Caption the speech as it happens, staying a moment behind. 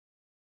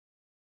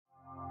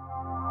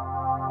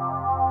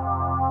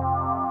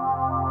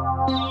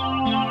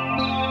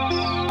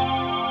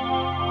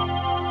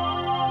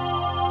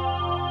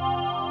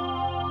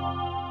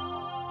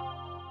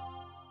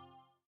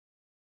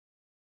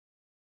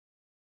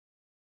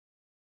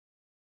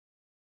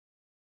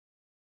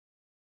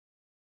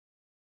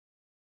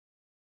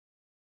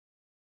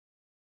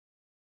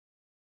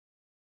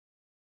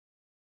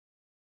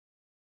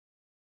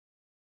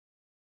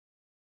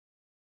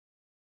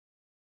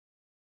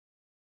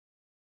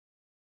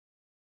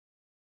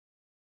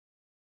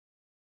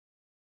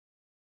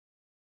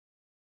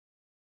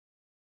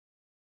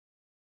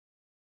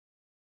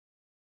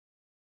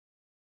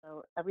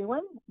Hello,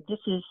 everyone. This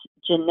is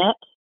Jeanette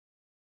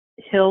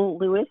Hill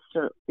Lewis,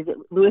 or is it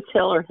Lewis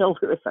Hill or Hill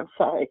Lewis? I'm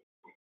sorry.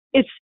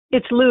 It's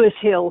Lewis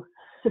Hill.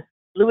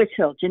 Lewis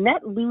Hill.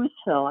 Jeanette Lewis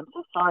Hill. I'm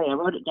so sorry. I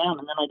wrote it down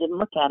and then I didn't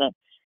look at it.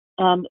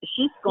 And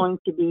she's going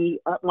to be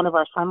one of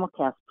our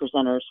simulcast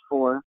presenters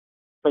for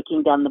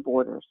Breaking Down the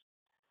Borders.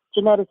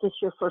 Jeanette, is this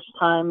your first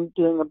time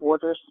doing a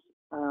Borders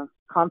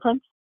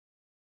conference?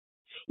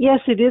 Yes,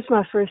 it is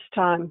my first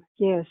time.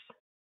 Yes.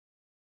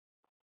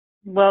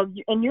 Well,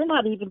 and you're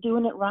not even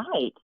doing it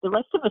right. The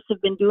rest of us have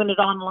been doing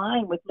it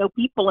online with no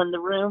people in the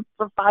room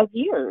for 5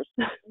 years.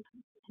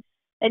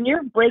 And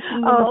you're breaking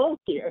the mold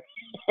here.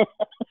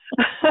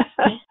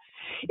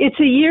 It's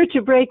a year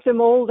to break the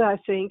mold, I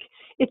think.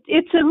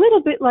 It's a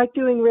little bit like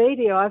doing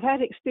radio. I've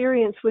had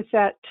experience with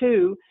that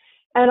too.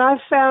 And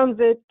I've found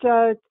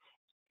that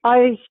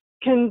I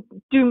can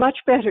do much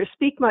better,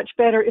 speak much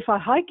better if I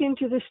hike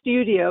into the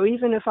studio,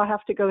 even if I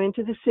have to go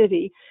into the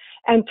city,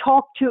 and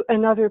talk to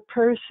another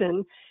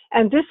person.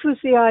 And this was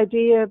the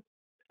idea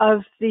of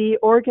the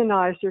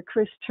organizer,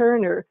 Chris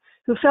Turner,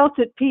 who felt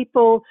that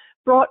people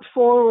brought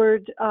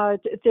forward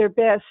their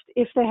best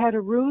if they had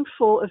a room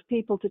full of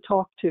people to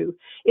talk to.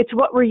 It's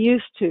what we're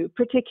used to,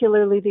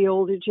 particularly the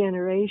older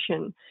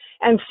generation.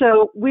 And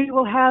so we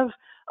will have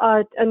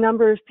a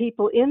number of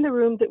people in the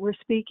room that we're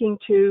speaking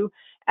to,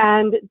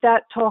 and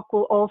that talk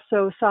will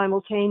also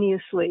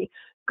simultaneously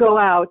go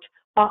out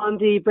on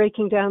the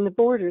Breaking Down the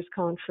Borders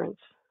conference.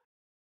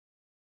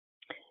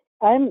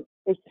 I'm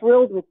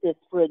thrilled with this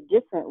for a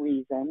different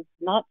reason,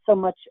 not so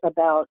much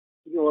about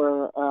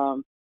your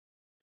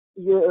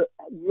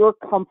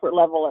comfort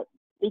level at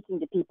speaking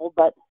to people,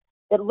 but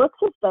it looks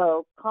as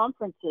though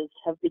conferences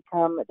have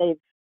become, they've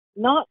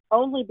not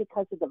only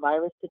because of the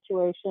virus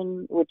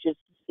situation, which is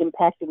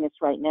impacting us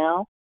right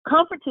now,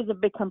 conferences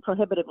have become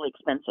prohibitively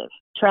expensive.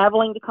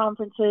 Traveling to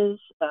conferences,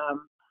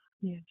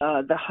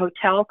 the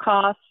hotel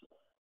costs,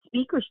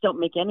 speakers don't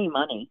make any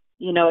money.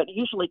 You know, it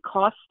usually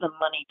costs them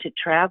money to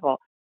travel.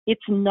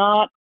 It's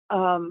not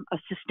a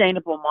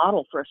sustainable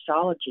model for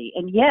astrology.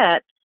 And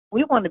yet,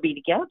 we want to be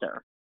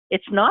together.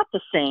 It's not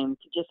the same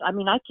to just, I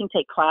can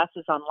take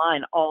classes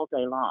online all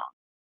day long.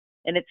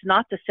 And it's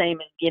not the same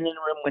as being in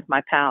a room with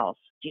my pals.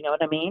 Do you know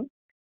what I mean?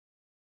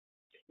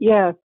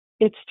 Yeah,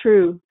 it's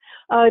true.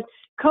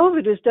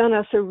 COVID has done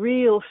us a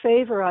real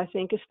favor, I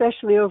think,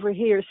 especially over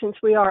here since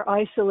we are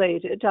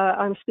isolated.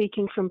 I'm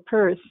speaking from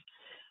Perth.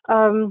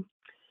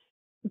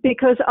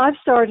 Because I've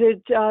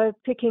started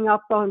picking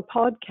up on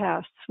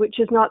podcasts, which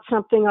is not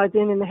something I've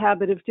been in the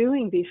habit of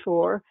doing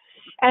before.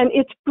 And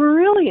it's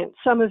brilliant,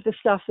 some of the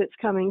stuff that's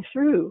coming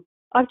through.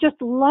 I've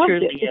just loved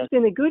it. It's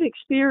been a good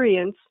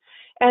experience.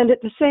 And at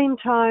the same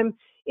time,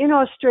 in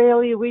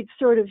Australia, we'd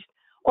sort of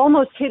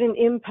almost hit an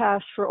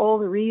impasse for all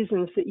the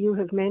reasons that you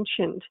have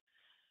mentioned.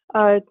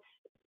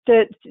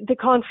 That the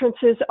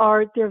conferences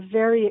they're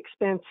very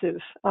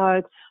expensive.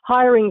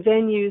 Hiring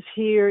venues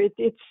here,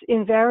 it's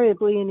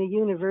invariably in a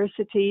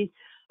university.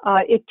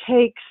 It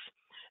takes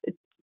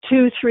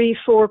 2, 3,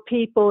 4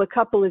 people a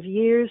couple of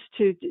years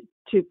to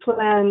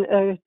plan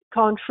a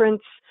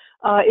conference.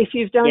 If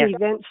you've done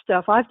event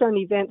stuff, I've done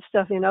event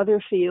stuff in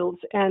other fields,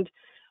 and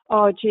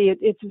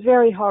it's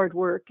very hard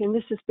work. And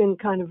this has been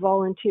kind of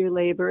volunteer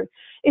labor.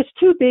 It's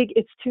too big,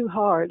 it's too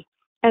hard.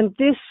 And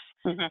this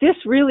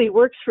really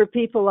works for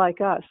people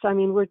like us.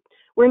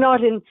 We're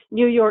not in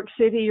New York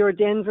City or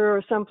Denver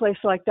or someplace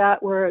like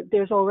that where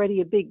there's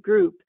already a big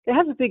group. They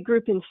have a big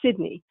group in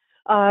Sydney,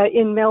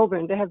 in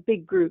Melbourne. They have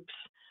big groups.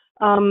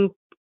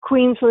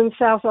 Queensland,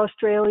 South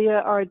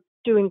Australia are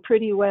doing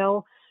pretty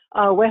well.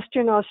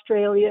 Western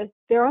Australia,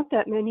 there aren't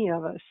that many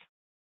of us.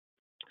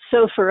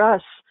 So for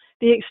us,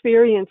 the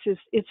experience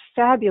it's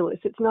fabulous.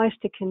 It's nice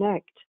to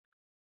connect.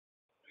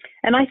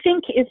 And I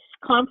think if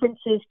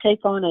conferences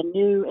take on a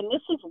new, and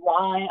this is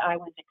why I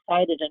was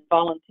excited and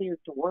volunteered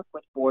to work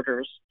with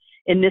Borders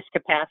in this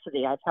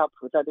capacity. I've helped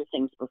with other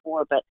things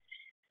before, but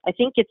I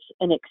think it's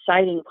an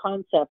exciting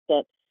concept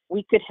that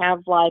we could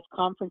have live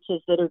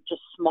conferences that are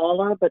just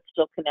smaller but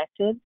still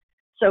connected.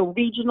 So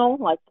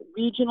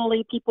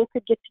regionally people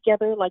could get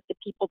together, like the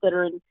people that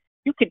are in,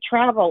 you could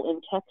travel in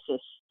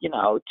Texas,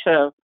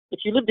 if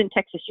you lived in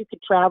Texas, you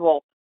could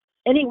travel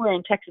anywhere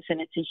in Texas, and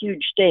it's a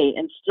huge state,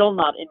 and still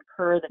not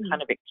incur the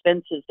kind of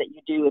expenses that you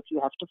do if you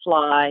have to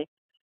fly,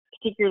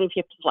 particularly if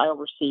you have to fly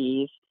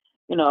overseas.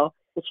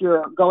 If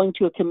you're going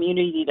to a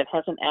community that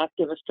has an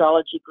active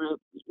astrology group,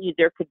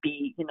 there could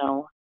be,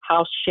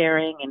 house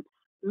sharing and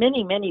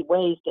many, many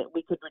ways that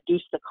we could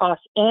reduce the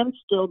cost and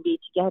still be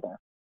together.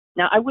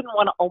 Now, I wouldn't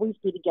want to always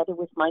be together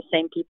with my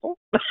same people.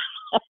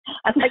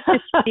 I'd like to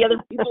see the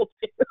other people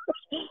too.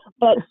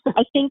 But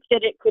I think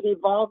that it could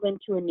evolve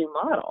into a new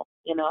model,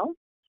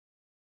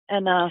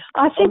 And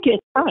I think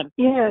it's fun.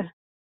 Yeah.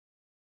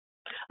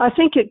 I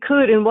think it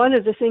could. And one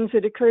of the things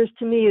that occurs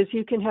to me is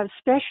you can have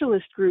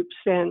specialist groups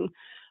then.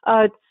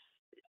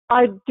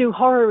 I do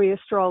horary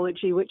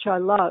astrology, which I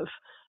love.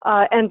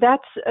 And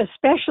that's a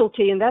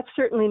specialty, and that's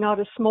certainly not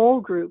a small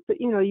group. But,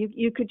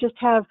 you could just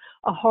have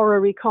a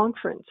horary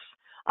conference.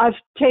 I've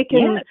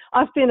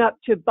been up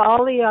to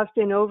Bali. I've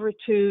been over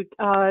to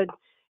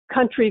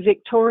country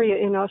Victoria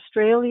in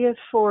Australia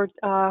for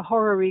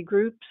horary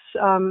groups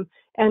and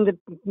the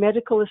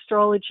medical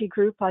astrology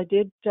group I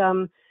did.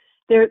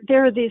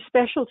 There are these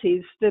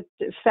specialties that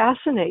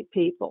fascinate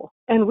people,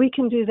 and we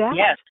can do that.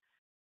 Yes,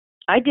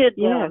 I did.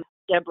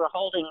 Deborah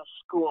Holding's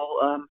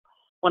school,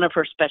 one of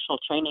her special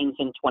trainings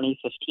in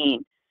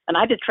 2015. And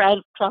I had to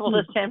travel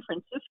to San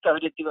Francisco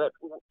to do it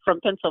from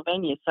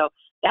Pennsylvania. So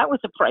that was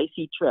a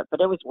pricey trip, but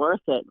it was worth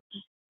it.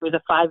 It was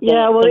a 5-day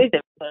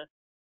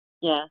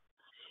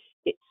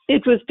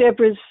It was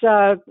Deborah's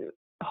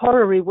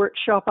horary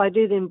workshop I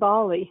did in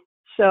Bali.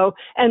 So,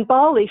 and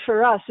Bali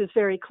for us is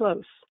very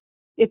close.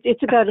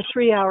 It's about a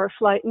 3-hour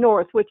flight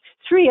north, which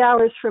 3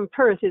 hours from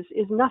Perth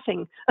is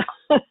nothing.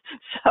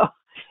 So,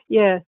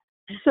 yeah.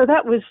 So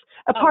that was,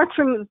 apart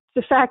from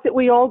the fact that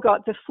we all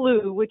got the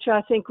flu, which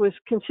I think was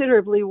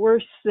considerably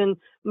worse than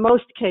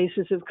most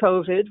cases of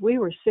COVID. We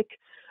were sick.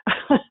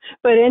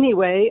 But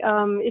anyway,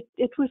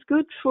 it was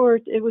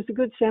it was a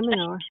good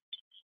seminar.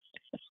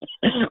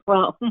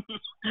 Well,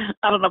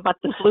 I don't know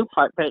about the flu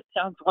part, but it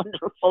sounds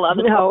wonderful.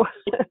 No.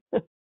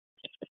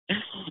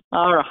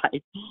 All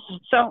right.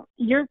 So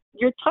your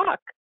talk,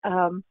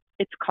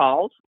 it's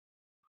called,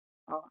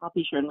 I'll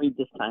be sure and read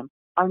this time.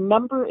 Our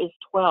number is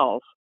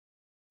 12.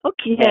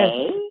 Okay.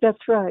 Yes,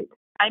 that's right.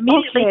 I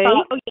immediately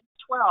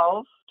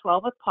thought,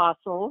 12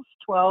 apostles,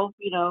 12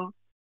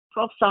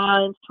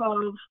 signs,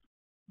 12,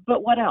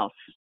 but what else?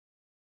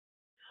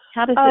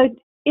 How does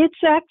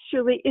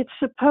it's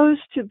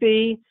supposed to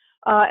be,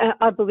 and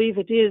I believe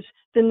it is,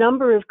 the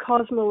number of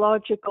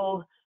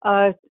cosmological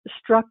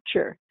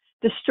structure.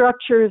 The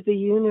structure of the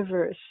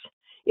universe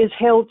is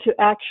held to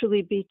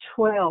actually be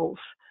 12.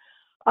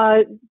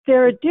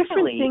 There are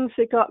different things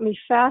that got me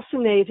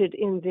fascinated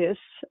in this.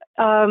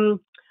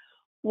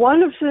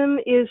 One of them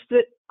is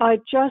that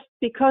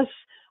because,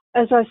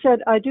 as I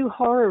said, I do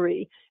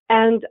horary,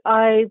 and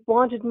I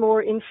wanted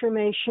more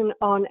information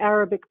on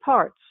Arabic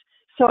parts.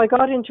 So I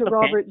got into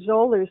Robert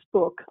Zoller's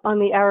book on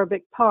the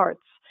Arabic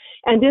parts.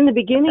 And in the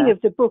beginning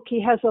of the book,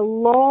 he has a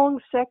long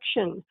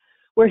section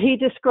where he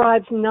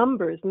describes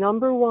numbers,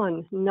 number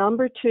 1,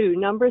 number 2,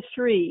 number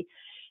 3.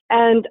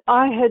 And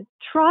I had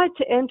tried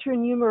to enter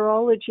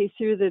numerology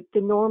through the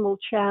normal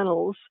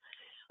channels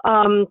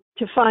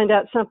to find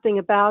out something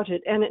about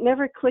it, and it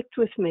never clicked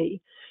with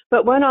me.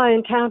 But when I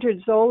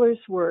encountered Zoller's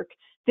work,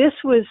 this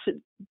was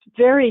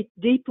very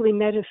deeply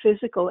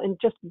metaphysical and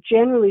just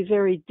generally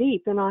very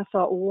deep, and I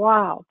thought,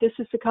 wow, this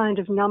is the kind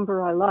of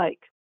number I like.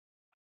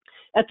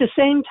 At the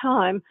same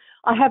time,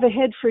 I have a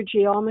head for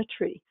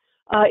geometry.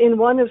 In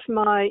one of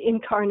my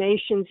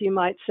incarnations, you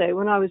might say,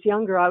 when I was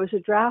younger, I was a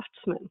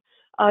draftsman.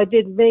 I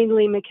did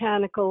mainly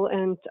mechanical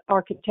and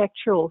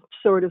architectural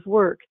sort of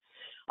work.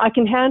 I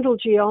can handle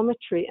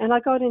geometry, and I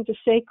got into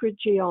sacred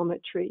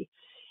geometry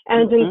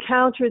and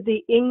encountered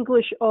the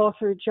English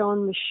author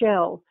John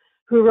Michel,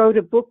 who wrote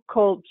a book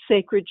called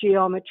Sacred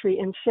Geometry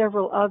and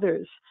several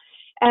others.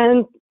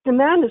 And the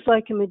man is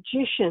like a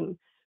magician,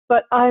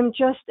 but I'm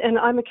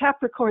a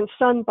Capricorn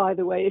sun, by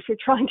the way, if you're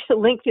trying to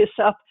link this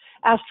up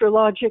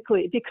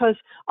astrologically, because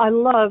I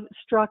love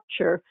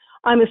structure.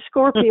 I'm a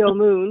Scorpio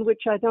moon,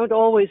 which I don't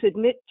always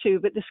admit to,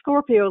 but the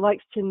Scorpio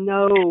likes to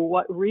know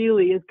what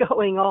really is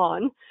going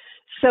on.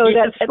 So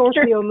that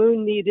Scorpio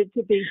moon needed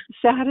to be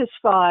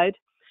satisfied.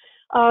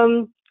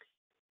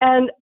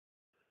 And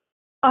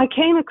I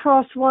came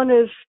across one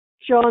of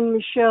John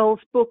Michel's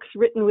books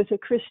written with a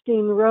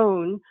Christine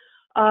Rohn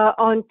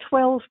on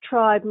 12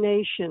 tribe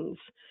nations.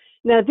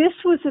 Now, this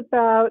was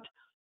about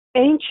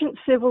ancient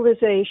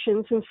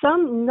civilizations, and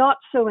some not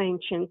so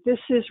ancient. This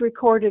is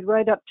recorded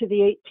right up to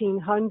the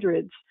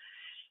 1800s.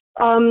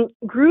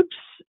 Groups,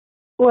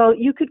 well,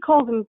 you could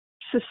call them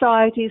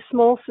societies,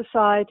 small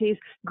societies.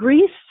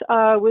 Greece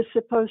was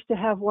supposed to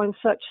have one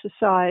such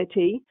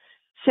society,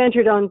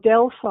 centered on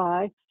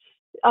Delphi.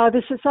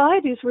 The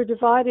societies were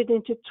divided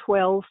into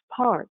 12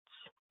 parts,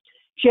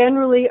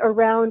 generally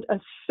around a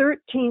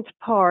 13th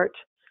part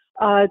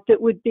that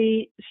would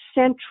be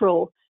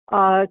central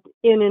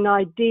in an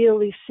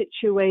ideally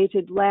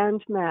situated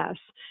landmass.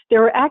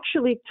 There are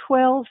actually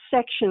 12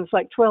 sections,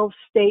 like 12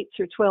 states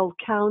or 12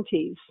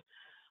 counties.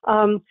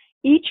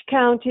 Each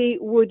county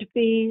would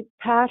be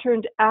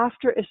patterned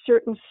after a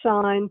certain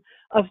sign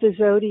of the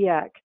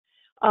zodiac.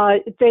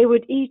 They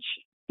would each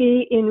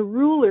be in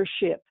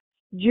rulership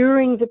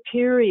during the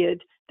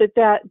period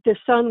that the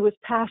sun was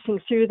passing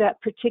through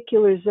that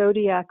particular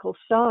zodiacal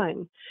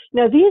sign.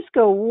 Now, these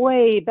go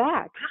way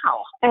back.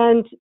 Wow.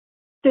 And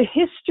the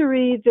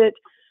history that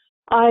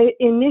I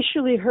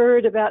initially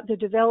heard about the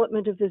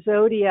development of the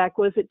zodiac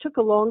was it took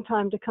a long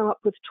time to come up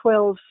with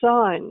 12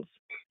 signs.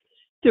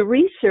 The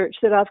research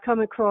that I've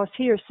come across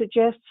here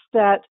suggests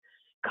that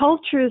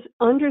cultures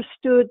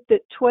understood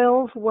that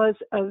 12 was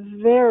a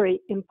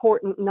very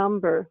important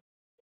number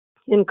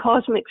in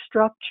cosmic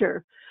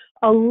structure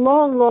a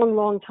long, long,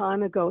 long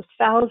time ago,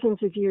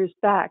 thousands of years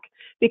back,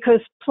 because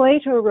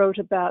Plato wrote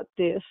about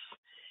this.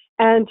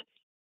 And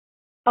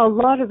a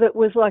lot of it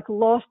was like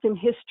lost in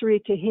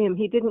history to him.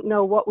 He didn't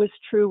know what was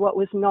true, what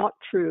was not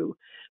true.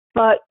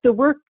 But the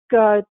work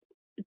that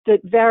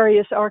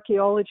various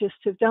archaeologists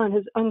have done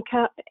has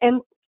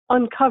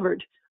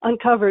uncovered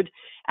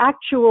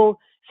actual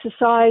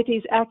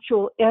societies,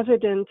 actual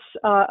evidence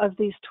of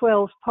these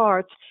 12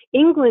 parts.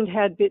 England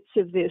had bits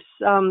of this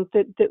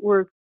that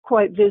were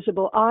quite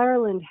visible.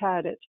 Ireland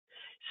had it.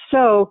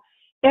 So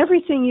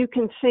everything you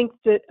can think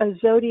that a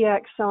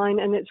zodiac sign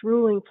and its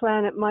ruling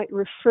planet might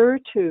refer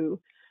to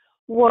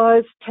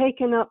was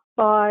taken up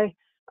by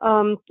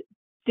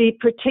the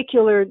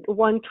particular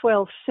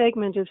 1/12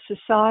 segment of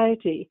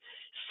society.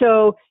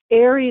 So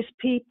Aries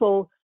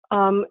people,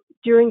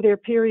 during their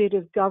period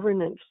of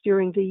governance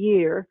during the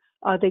year,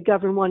 they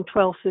govern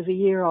 1/12 of a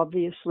year,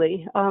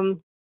 obviously.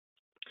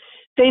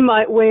 They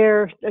might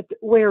wear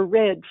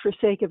red for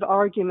sake of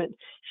argument.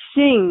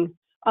 Sing.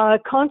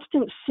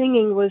 Constant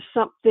singing was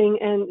something,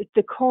 and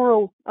the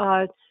choral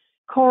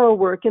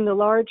work in the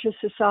larger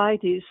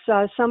societies,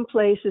 some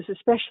places,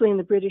 especially in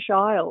the British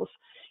Isles,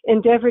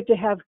 endeavored to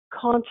have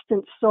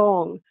constant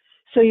song.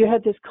 So you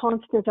had this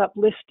constant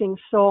uplifting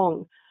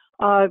song.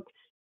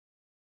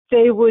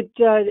 They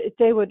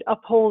would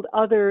uphold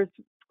other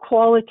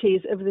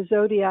qualities of the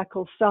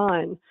zodiacal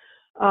sign.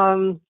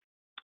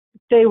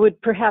 They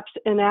would perhaps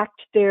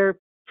enact their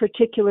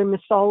particular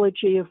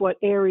mythology of what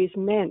Aries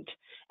meant,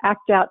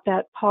 act out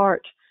that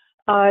part.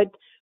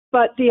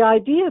 But the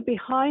idea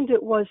behind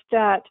it was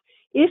that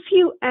if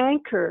you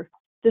anchor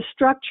the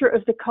structure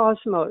of the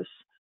cosmos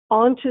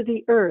onto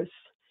the earth,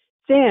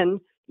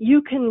 then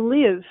you can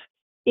live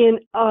in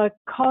a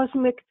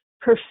cosmic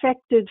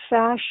perfected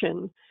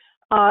fashion,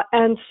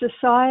 and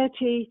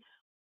society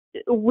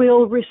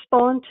will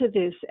respond to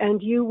this,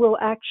 and you will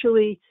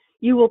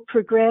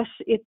progress.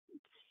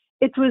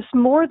 It was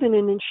more than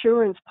an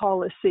insurance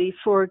policy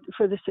for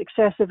the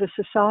success of a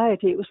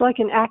society. It was like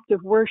an act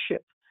of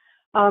worship.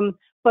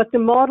 But the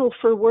model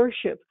for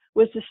worship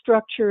was the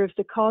structure of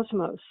the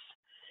cosmos.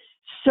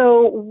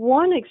 So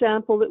one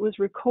example that was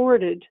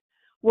recorded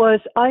was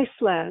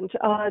Iceland.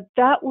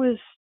 That was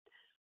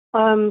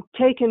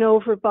taken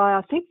over by,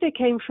 I think they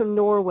came from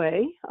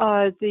Norway,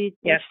 the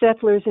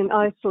settlers in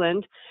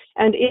Iceland.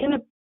 And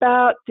in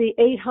about the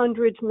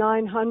 800s,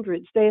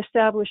 900s, they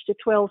established a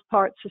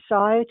 12-part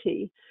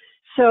society.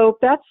 So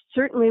that's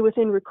certainly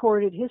within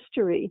recorded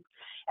history.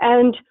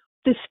 And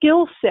the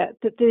skill set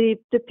that the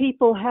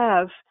people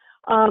have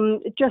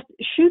just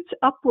shoots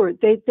upward.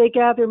 They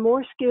gather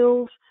more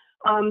skills.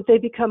 They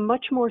become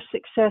much more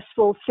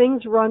successful.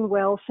 Things run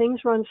well.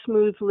 Things run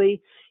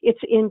smoothly.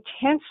 It's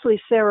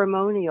intensely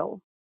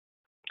ceremonial.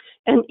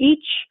 And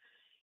each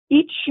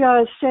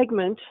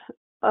segment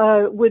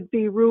would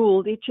be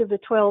ruled, each of the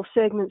 12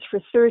 segments, for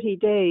 30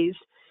 days.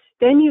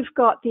 Then you've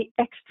got the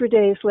extra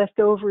days left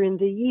over in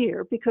the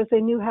year because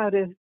they knew how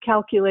to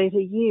calculate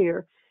a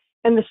year.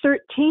 And the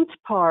 13th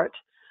part,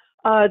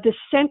 the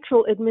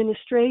central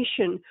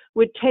administration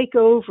would take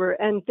over,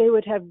 and they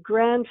would have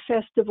grand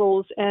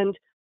festivals and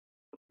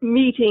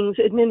meetings,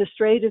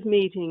 administrative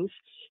meetings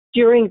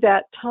during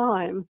that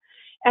time.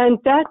 And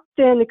that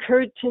then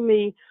occurred to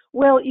me,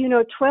 well,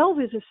 12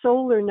 is a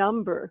solar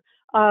number.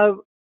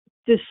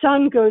 The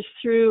sun goes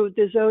through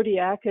the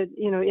zodiac,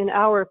 in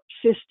our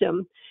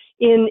system,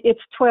 in its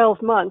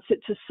 12 months.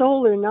 It's a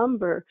solar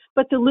number,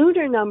 but the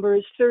lunar number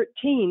is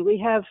 13. We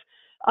have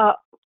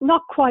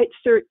not quite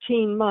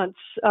 13 months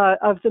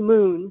of the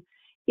moon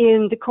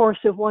in the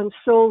course of one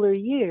solar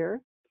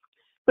year,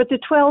 but the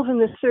 12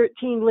 and the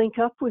 13 link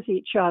up with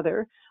each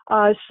other,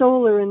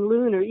 solar and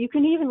lunar. You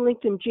can even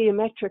link them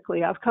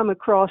geometrically. I've come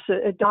across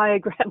a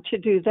diagram to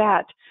do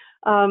that.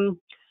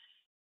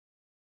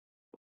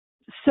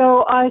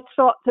 So I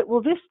thought that,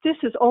 well, this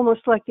is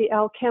almost like the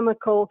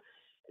alchemical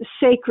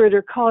sacred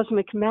or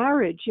cosmic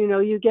marriage.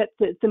 You get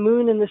the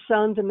moon and the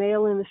sun, the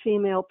male and the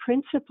female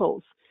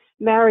principles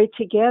married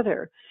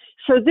together.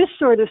 So this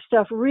sort of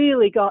stuff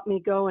really got me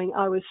going.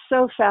 I was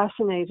so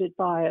fascinated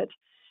by it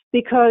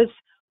because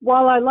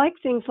while I like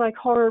things like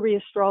horary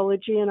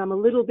astrology and I'm a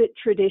little bit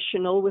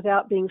traditional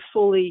without being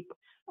fully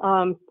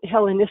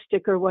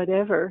Hellenistic or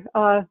whatever,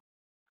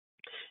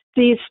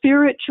 the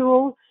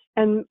spiritual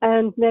and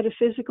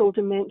metaphysical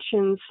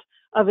dimensions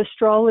of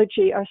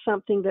astrology are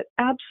something that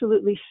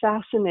absolutely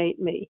fascinate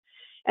me.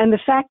 And the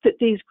fact that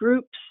these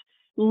groups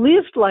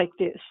lived like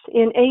this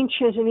in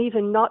ancient and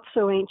even not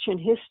so ancient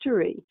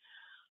history,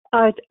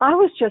 I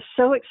was just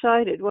so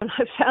excited when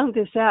I found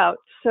this out.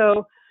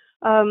 So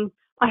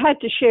I had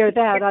to share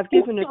that. I've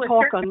given a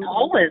talk on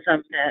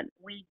holism that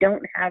we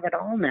don't have at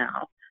all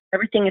now.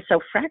 Everything is so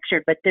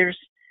fractured, but there's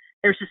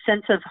a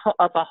sense of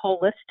a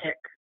holistic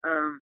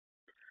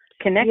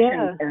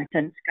connection, earth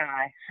and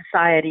sky,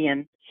 society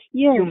and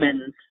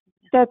humans.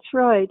 That's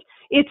right.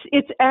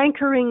 It's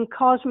anchoring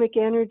cosmic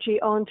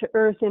energy onto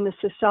earth in a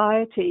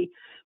society.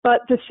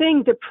 But the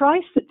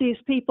price that these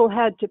people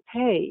had to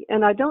pay,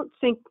 and I don't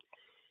think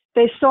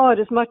they saw it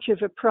as much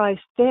of a price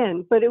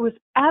then, but it was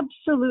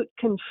absolute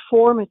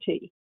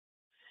conformity.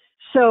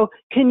 So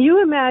can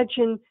you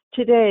imagine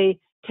today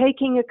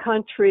taking a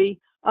country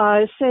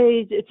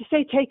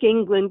Take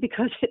England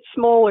because it's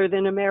smaller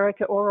than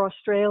America or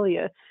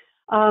Australia,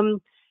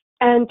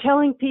 and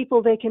telling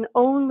people they can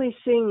only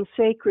sing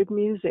sacred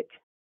music.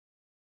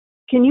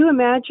 Can you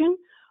imagine?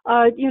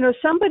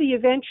 Somebody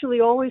eventually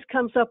always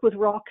comes up with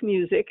rock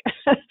music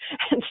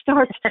and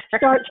starts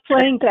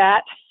playing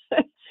that,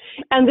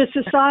 and the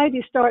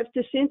society starts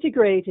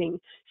disintegrating.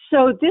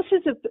 So this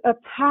is a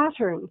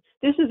pattern.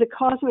 This is a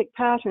cosmic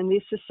pattern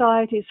these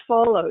societies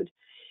followed.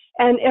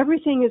 And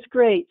everything is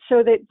great,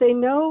 so that they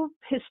know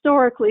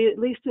historically, at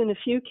least in a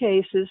few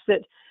cases,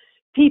 that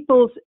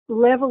people's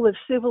level of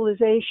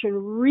civilization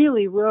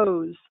really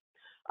rose.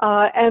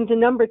 And the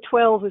number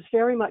 12 was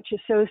very much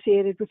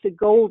associated with the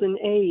golden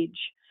age.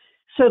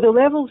 So the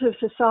levels of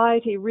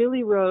society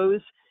really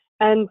rose.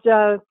 And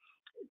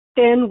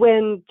then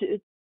when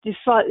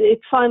it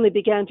finally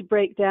began to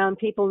break down,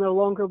 people no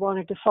longer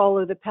wanted to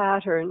follow the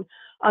pattern,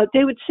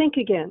 they would sink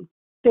again.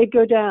 They'd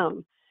go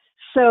down.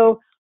 So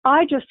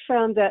I just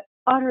found that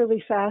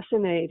utterly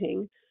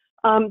fascinating.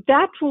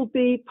 That will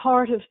be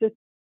part of the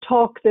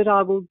talk that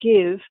I will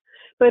give,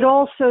 but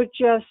also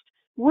just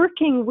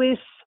working with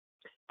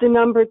the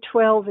number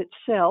 12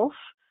 itself.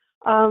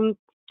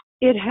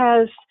 It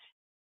has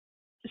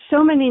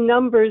so many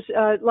numbers,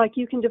 like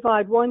you can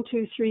divide 1,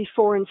 2, 3,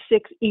 4, and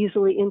 6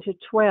 easily into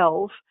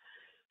 12.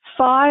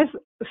 5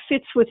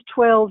 fits with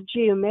 12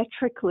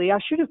 geometrically. I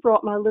should have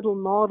brought my little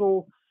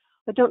model.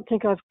 I don't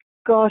think I've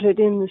got it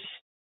in the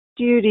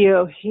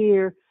studio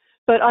here,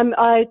 but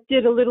I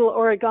did a little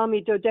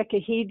origami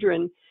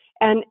dodecahedron,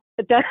 and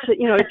that's a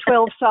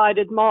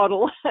 12-sided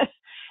model,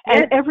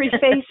 and every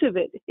face of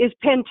it is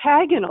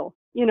pentagonal,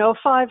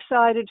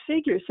 5-sided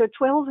figure. So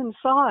 12 and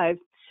 5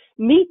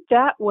 meet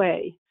that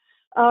way.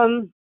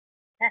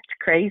 That's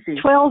crazy.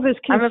 12 is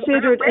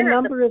considered a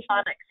number of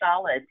sonic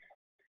solids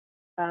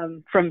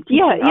from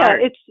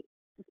art.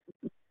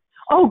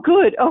 Oh,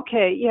 good.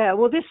 Okay. Yeah.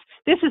 Well, this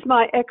is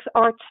my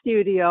ex-art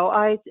studio.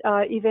 I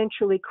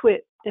eventually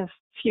quit a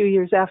few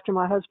years after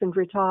my husband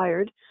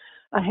retired,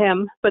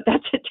 but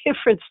that's a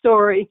different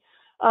story.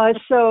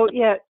 So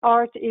yeah,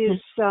 art is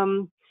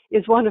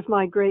one of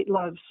my great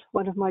loves.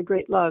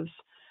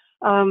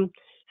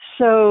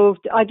 So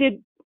I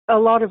did a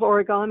lot of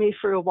origami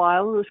for a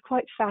while and was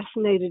quite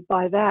fascinated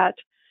by that.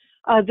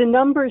 The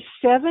number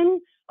 7,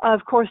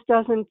 of course,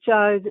 doesn't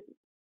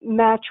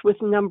match with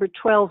number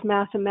 12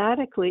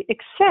 mathematically,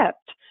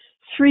 except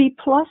 3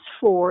 plus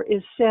 4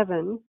 is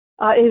 7.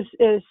 3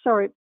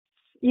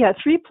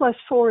 plus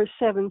 4 is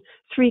 7.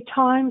 3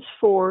 times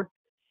 4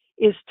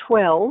 is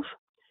 12.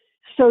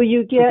 So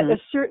you get a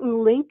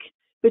certain link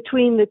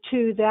between the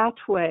two that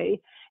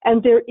way.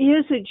 And there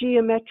is a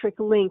geometric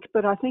link,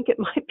 but I think it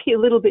might be a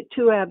little bit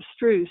too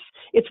abstruse.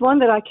 It's one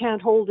that I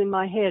can't hold in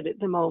my head at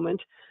the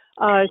moment.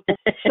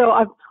 So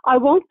I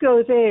won't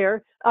go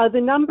there.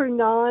 The number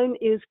 9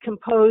 is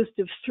composed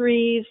of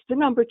 3s. The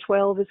number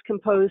 12 is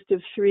composed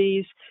of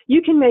 3s.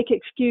 You can make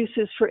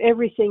excuses for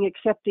everything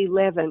except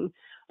 11.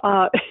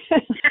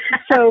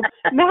 So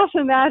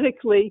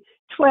mathematically,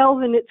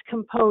 12 and its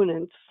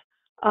components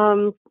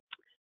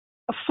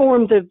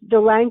form the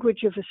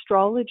language of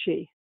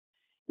astrology.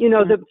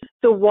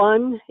 The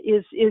 1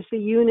 is the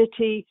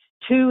unity,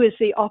 2 is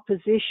the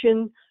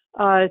opposition,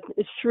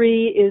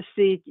 3 is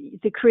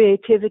the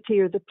creativity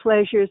or the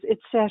pleasures,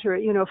 etc.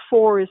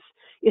 4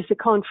 is the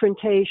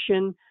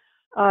confrontation.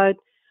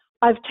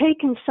 I've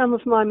taken some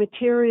of my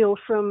material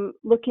from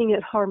looking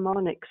at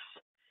harmonics,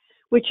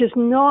 which is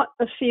not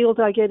a field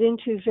I get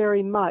into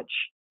very much,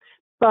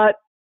 but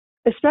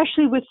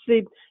especially with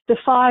the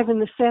 5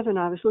 and the 7,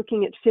 I was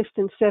looking at 5th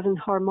and 7th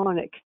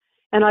harmonic.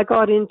 And I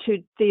got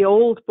into the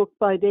old book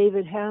by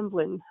David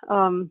Hamblin.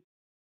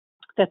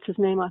 That's his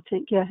name, I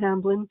think. Yeah,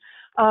 Hamblin.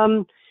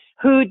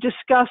 Who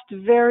discussed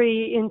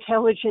very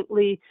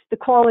intelligently the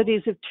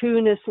qualities of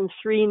 2-ness and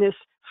 3-ness,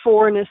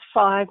 4-ness,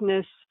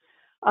 5-ness,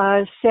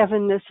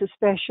 7-ness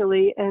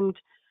especially, and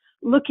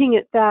looking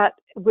at that,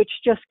 which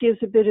just gives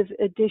a bit of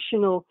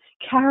additional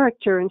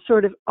character and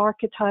sort of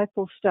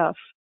archetypal stuff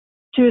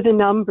to the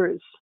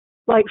numbers.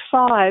 Like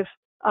 5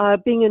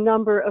 being a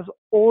number of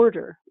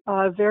order,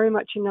 very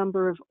much a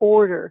number of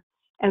order,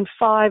 and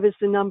 5 is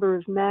the number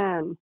of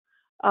man.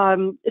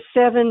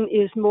 7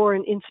 is more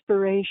an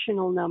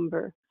inspirational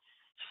number.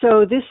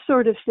 So this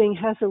sort of thing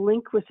has a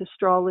link with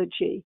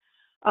astrology.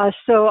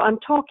 So I'm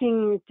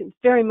talking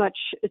very much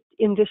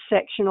in this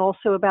section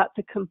also about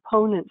the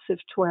components of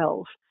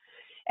 12.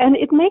 And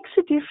it makes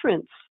a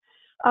difference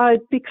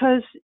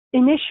because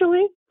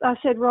initially I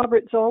said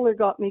Robert Zoller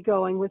got me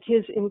going with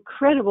his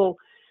incredible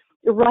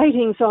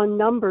writings on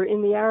number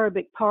in the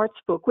Arabic Parts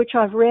book, which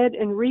I've read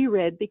and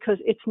reread because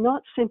it's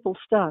not simple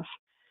stuff.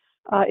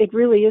 It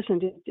really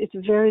isn't.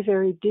 It's very,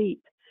 very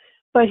deep.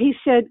 But he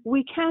said,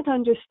 we can't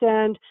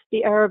understand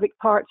the Arabic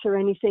parts or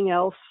anything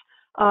else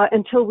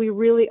until we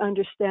really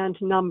understand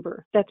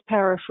number. That's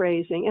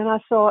paraphrasing. And I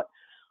thought,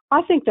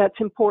 I think that's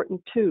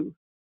important too.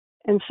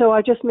 And so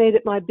I just made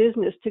it my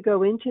business to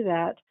go into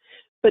that.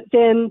 But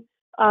then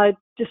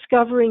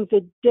discovering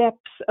the depth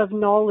of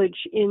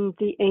knowledge in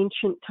the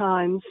ancient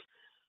times,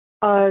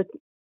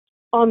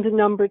 on the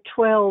number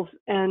 12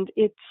 and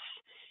its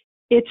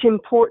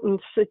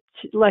importance,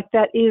 like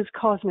that is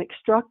cosmic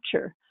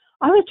structure.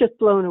 I was just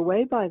blown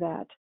away by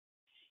that.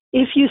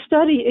 If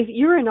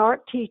you're an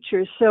art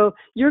teacher, so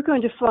you're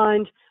going to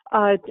find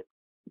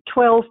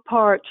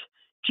 12-part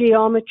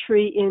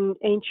geometry in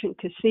ancient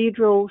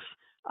cathedrals,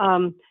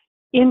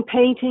 in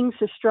paintings,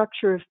 the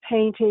structure of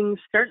paintings.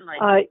 Certainly.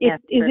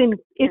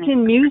 It's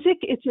in music.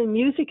 It's in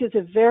music is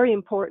a very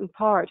important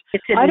part.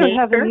 It's in I don't nature.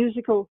 have a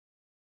musical.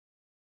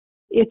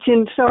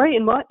 In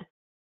what?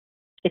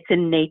 It's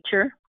in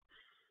nature.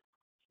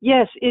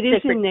 Yes, it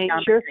is Sacred in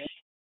nature. geometry.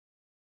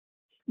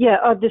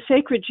 Yeah, the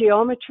sacred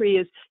geometry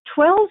is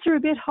 12s are a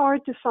bit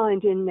hard to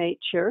find in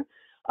nature.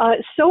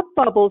 Soap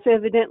bubbles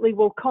evidently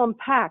will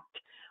compact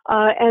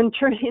and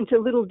turn into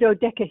little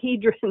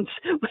dodecahedrons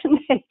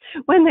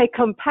when they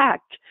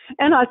compact.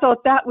 And I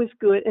thought that was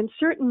good. And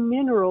certain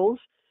minerals,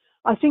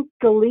 I think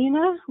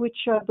galena,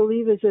 which I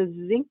believe is a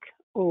zinc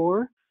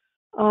ore,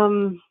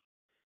 a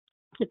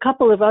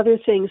couple of other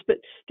things, but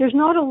there's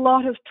not a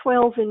lot of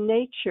 12 in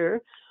nature,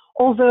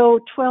 although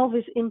 12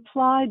 is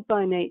implied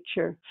by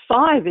nature.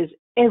 5 is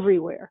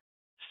everywhere.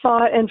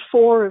 5 and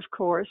 4, of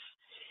course.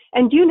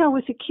 And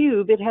with a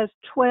cube, it has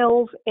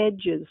 12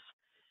 edges.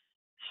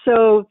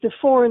 So the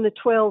 4 and the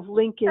 12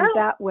 link in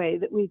that way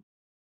that we,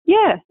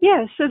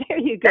 so there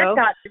you go. That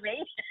got to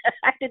me.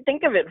 I did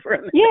think of it for a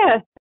minute. Yeah.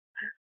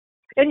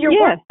 In your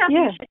workshop,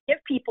 you should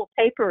give people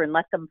paper and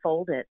let them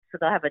fold it so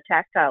they'll have a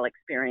tactile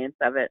experience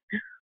of it.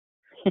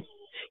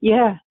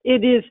 Yeah,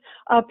 it is.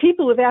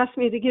 People have asked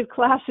me to give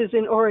classes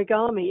in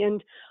origami,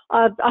 and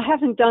I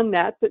haven't done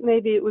that, but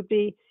maybe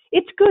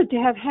it's good to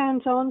have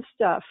hands-on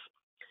stuff.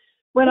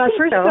 When I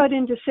first got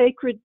into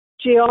sacred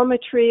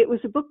geometry, it was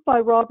a book by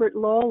Robert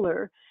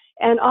Lawler,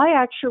 and I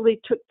actually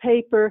took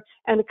paper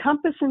and a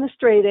compass and a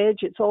straight edge.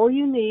 It's all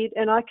you need,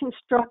 and I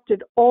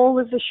constructed all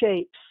of the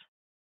shapes.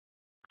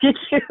 Did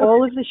you?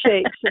 All of the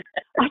shapes.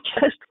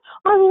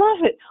 I love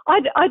it.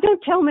 I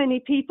don't tell many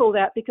people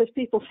that because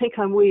people think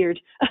I'm weird.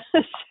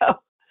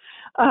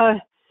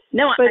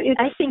 No,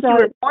 I think you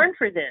were born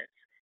for this.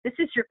 This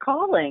is your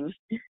calling.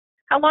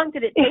 How long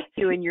did it take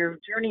you in your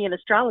journey in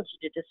astrology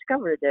to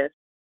discover this?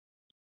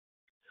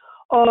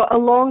 A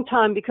long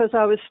time, because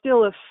I was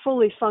still a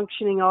fully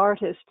functioning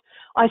artist.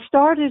 I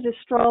started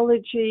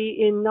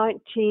astrology in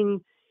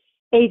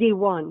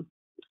 1981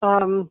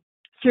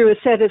 through a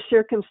set of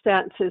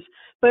circumstances.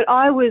 But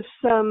I was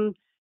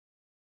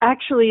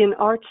actually in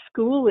art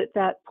school at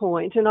that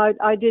point, and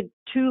I did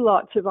 2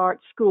 lots of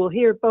art school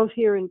both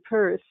here in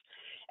Perth,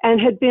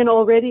 and had been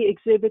already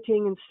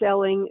exhibiting and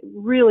selling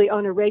really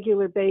on a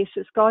regular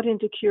basis, got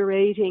into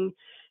curating.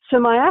 So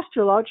my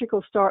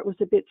astrological start was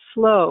a bit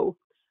slow.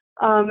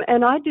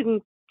 And I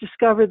didn't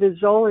discover the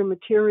Zoller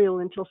material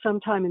until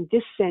sometime in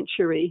this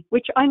century,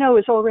 which I know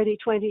is already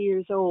 20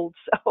 years old.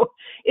 So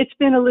it's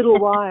been a little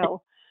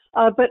while.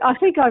 But I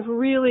think I've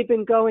really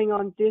been going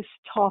on this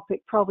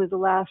topic probably the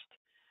last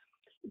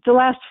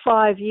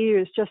 5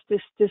 years, just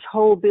this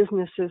whole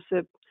business of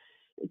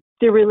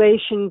the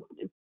relation,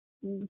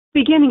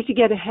 beginning to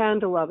get a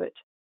handle of it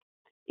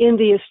in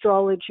the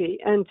astrology,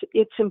 and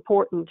it's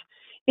important.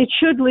 It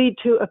should lead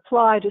to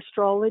applied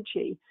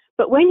astrology.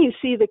 But when you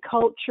see the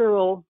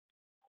cultural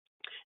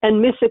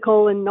and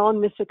mythical and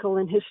non-mythical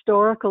and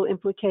historical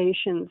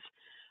implications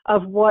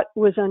of what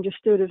was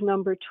understood as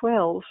number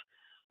 12,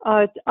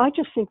 I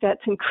just think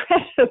that's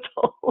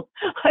incredible.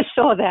 I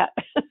saw that.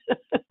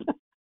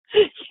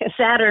 Yes.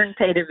 Saturn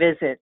paid a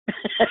visit.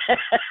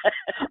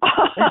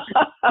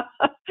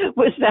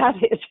 Was that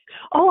it?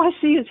 Oh, I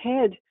see his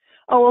head.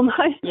 Oh, well,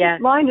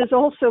 mine is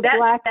also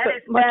black,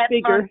 but much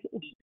bigger.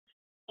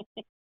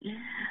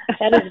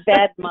 That is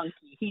Bad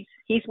Monkey.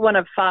 He's one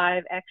of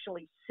 5,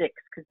 actually 6,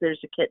 because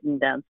there's a kitten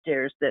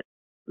downstairs that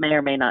may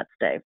or may not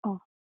stay.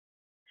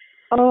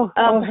 Heavens,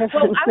 I was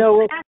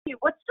going to ask you,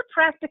 what's the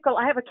practical?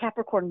 I have a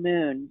Capricorn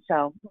moon,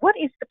 so what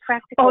is the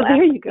practical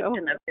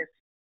application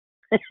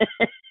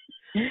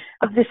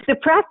of this? The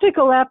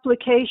practical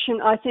application,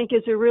 I think,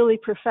 is a really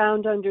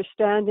profound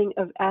understanding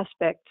of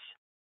aspects.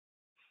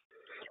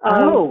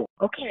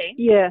 Okay.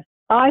 Yeah,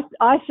 I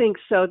think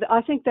so.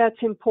 I think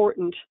that's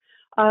important.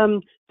 The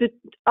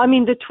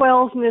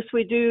 12ness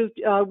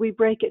we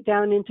break it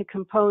down into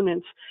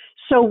components.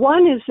 So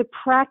one is the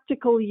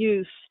practical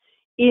use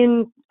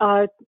in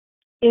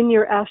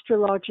your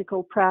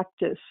astrological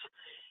practice,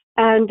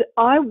 and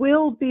I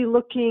will be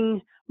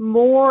looking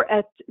more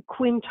at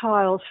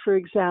quintiles, for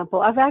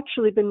example. I've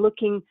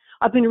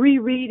been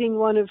rereading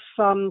one of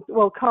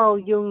Carl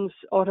Jung's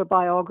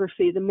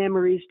autobiography, the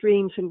Memories,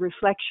 Dreams, and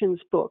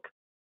Reflections book,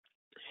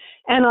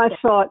 and I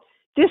thought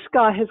this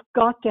guy has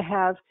got to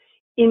have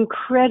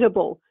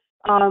incredible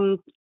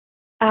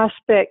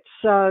aspects,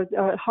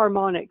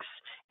 harmonics,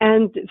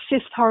 and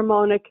 5th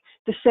harmonic,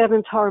 the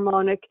 7th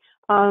harmonic,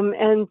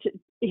 and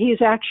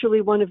he's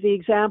actually one of the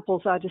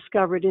examples I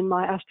discovered in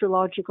my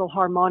astrological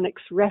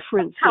harmonics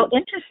references. How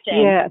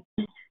interesting.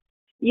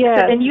 Yeah.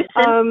 So, and you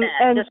sensed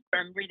that just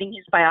from reading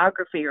his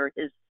biography, or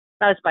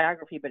not his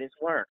biography, but his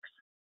works.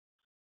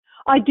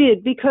 I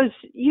did, because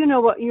you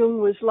know what Jung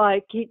was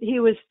like. He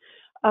was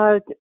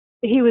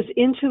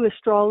into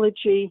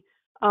astrology.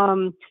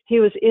 He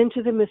was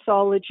into the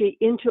mythology,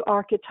 into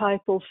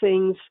archetypal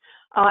things,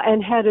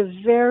 and had a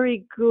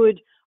very good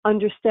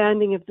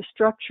understanding of the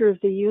structure of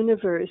the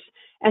universe.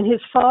 And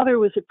his father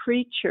was a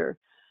preacher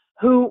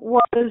who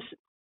was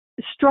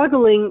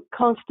struggling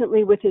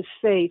constantly with his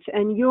faith,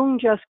 and Jung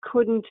just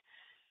couldn't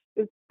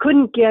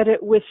get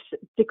it with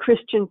the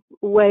Christian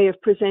way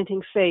of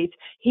presenting faith.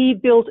 He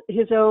built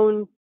his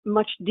own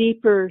much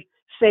deeper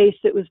faith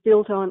that was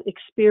built on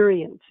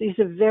experience. He's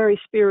a very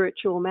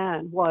spiritual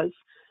man, was.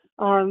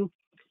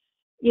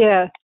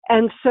 Yeah.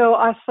 And so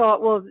I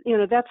thought, well, you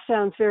know, that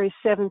sounds very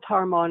seventh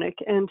harmonic.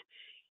 And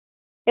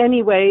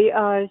anyway,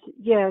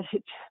 yeah,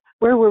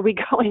 where were we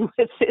going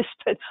with this?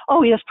 But,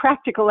 oh yes,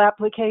 practical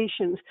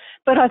applications.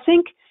 But I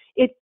think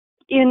it,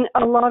 in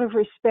a lot of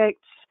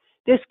respects,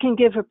 this can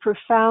give a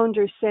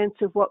profounder sense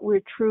of what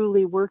we're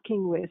truly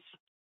working with.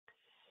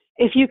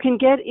 If you can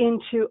get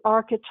into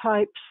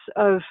archetypes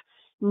of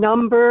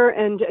number,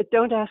 and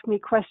don't ask me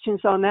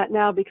questions on that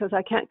now because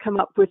I can't come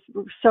up with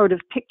sort of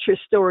picture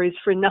stories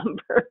for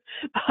number,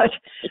 but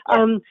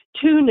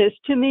two-ness,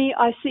 to me,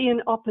 I see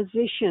an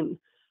opposition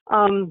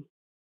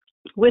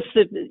with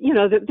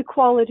the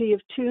quality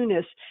of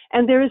two-ness.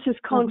 And there is this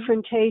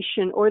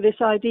confrontation or this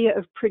idea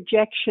of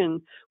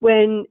projection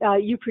when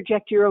you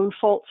project your own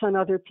faults on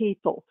other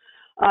people,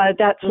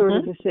 that sort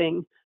of a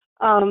thing.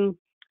 And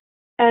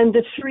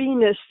the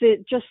threeness,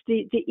 just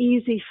the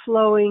easy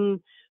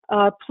flowing,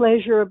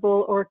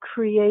 pleasurable or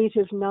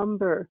creative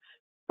number.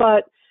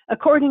 But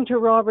according to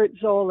Robert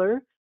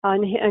Zoller,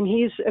 and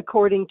he's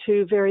according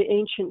to very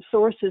ancient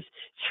sources,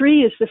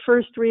 3 is the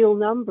first real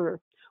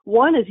number.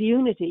 1 is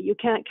unity. You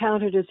can't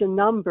count it as a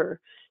number.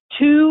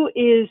 2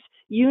 is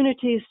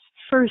unity's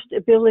first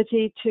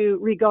ability to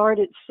regard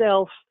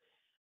itself,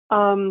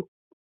 and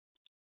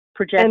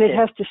it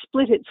has to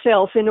split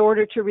itself in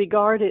order to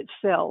regard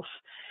itself.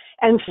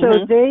 And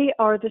so they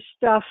are the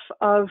stuff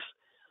of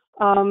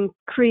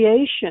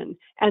creation.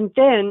 And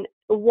then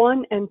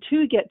 1 and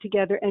 2 get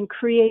together and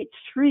create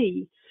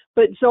 3.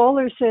 But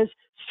Zoller says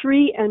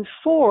 3 and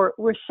 4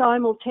 were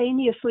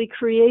simultaneously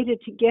created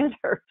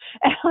together.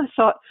 And I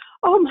thought,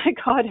 oh my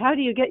God, how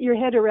do you get your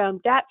head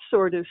around that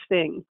sort of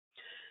thing?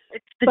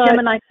 It's the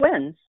Gemini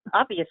twins,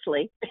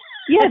 obviously.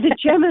 Yeah, the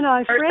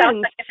Gemini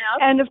friends.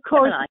 And of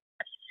course, Gemini.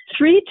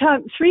 3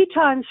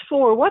 times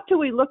 4. What do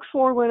we look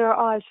for when our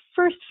eyes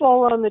first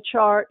fall on the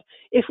chart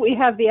if we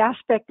have the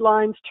aspect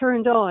lines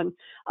turned on?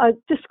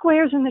 The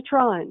squares and the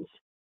trines.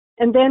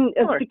 And then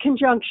the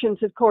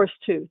conjunctions, of course,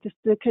 too,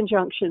 the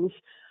conjunctions.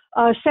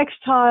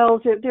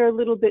 Sextiles, they're a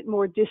little bit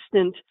more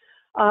distant.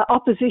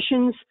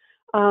 Oppositions,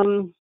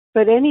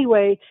 but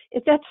anyway,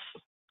 it's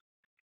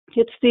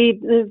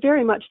the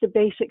very much the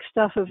basic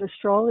stuff of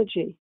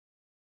astrology.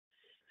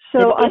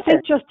 So I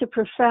think just a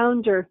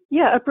profounder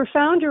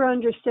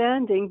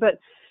understanding, but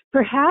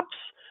perhaps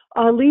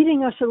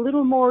leading us a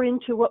little more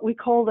into what we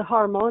call the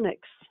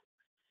harmonics,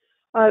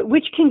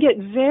 which can get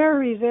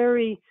very,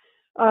 very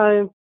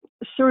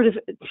sort of,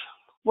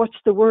 what's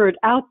the word,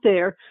 out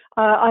there.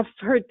 I've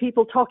heard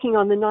people talking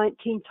on the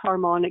 19th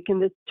harmonic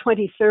and the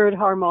 23rd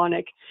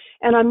harmonic,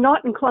 and I'm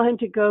not inclined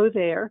to go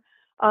there.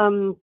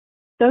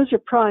 Those are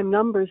prime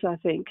numbers, I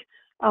think.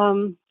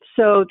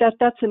 So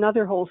that's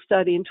another whole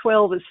study, and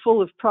 12 is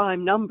full of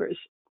prime numbers,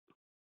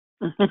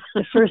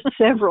 the first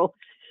several.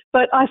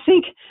 But I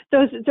think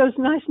those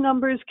nice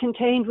numbers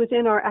contained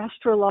within our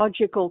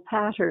astrological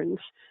patterns,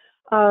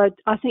 I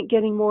think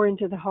getting more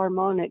into the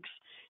harmonics.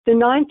 The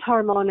 9th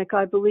harmonic,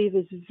 I believe,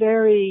 is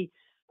very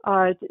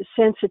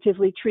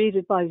sensitively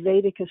treated by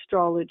Vedic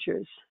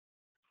astrologers.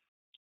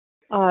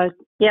 And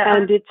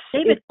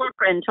David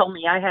Corcoran told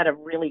me I had a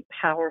really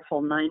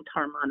powerful 9th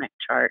harmonic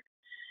chart.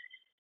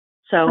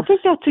 So I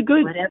think that's a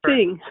good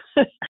thing.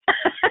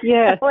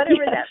 Yeah,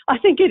 I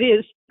think it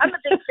is. I'm a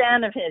big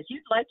fan of his.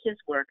 You'd like his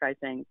work, I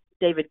think.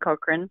 David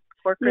Corcoran.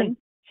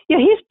 Yeah,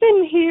 he's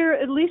been here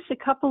at least a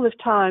couple of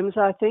times,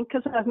 I think,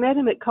 because I've met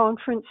him at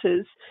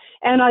conferences,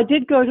 and I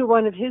did go to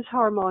one of his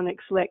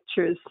harmonics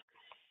lectures,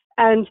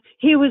 and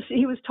he was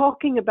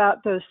talking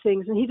about those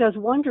things, and he does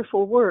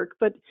wonderful work,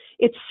 but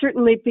it's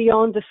certainly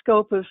beyond the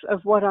scope of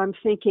what I'm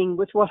thinking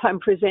with what I'm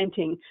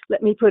presenting.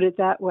 Let me put it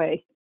that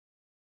way.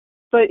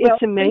 But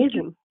it's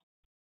amazing.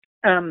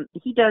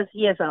 He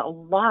has a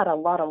lot of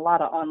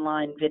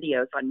online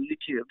videos on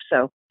YouTube,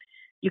 so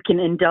you can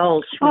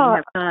indulge when you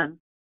have time.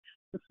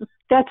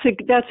 That's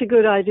a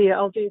good idea.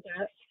 I'll do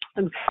that.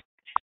 I'm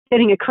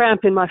getting a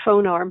cramp in my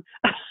phone arm.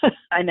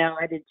 I know,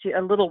 I did too,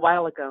 a little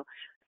while ago.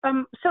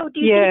 So do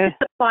you think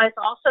this applies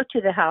also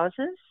to the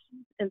houses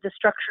and the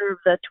structure of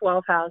the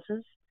 12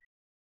 houses?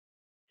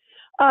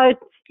 I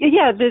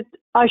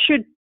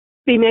should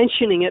be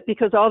mentioning it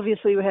because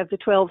obviously we have the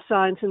 12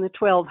 signs and the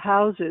 12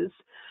 houses.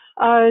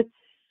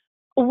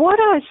 What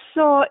I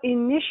saw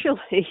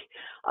initially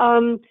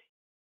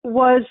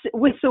was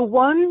with the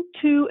 1,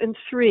 2, and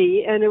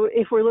 3, and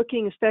if we're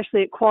looking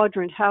especially at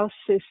quadrant house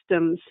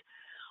systems,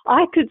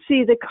 I could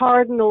see the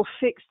cardinal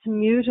fixed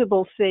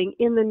mutable thing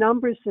in the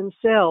numbers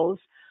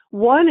themselves.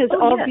 One is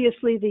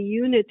obviously the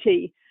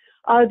unity.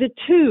 The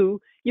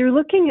two, you're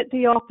looking at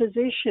the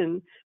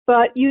opposition,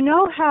 but you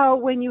know how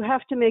when you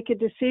have to make a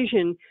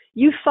decision,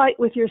 you fight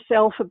with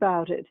yourself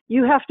about it.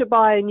 You have to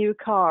buy a new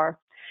car,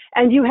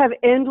 and you have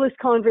endless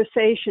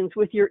conversations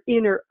with your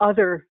inner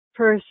other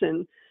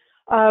person.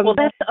 Well,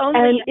 that's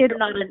only if you're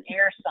not an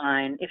air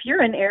sign. If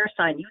you're an air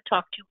sign, you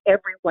talk to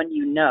everyone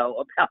you know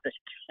about it.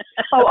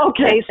 Oh,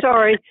 okay,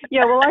 sorry.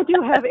 Yeah, well, I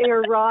do have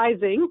air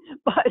rising,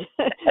 but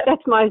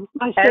that's my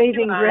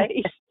saving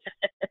grace.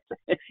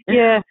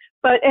 Yeah,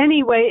 but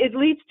anyway, it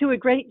leads to a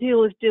great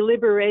deal of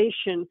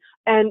deliberation,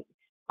 and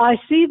I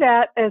see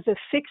that as a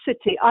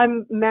fixity.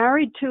 I'm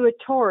married to a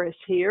Taurus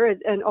here,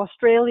 an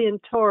Australian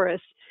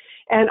Taurus,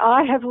 and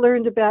I have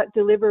learned about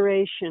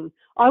deliberation.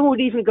 I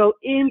won't even go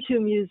into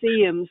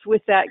museums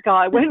with that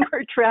guy. When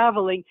we're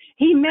traveling,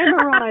 he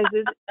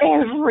memorizes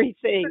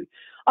everything.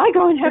 I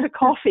go and have a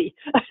coffee,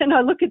 and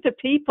I look at the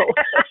people.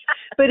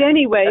 But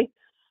anyway,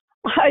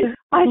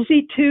 I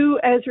see 2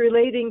 as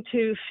relating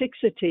to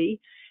fixity,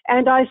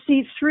 and I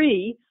see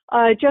 3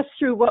 just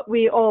through what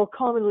we all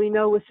commonly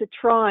know as a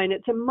trine.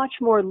 It's a much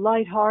more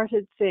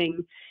lighthearted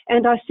thing,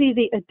 and I see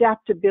the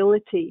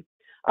adaptability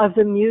of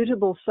the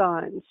mutable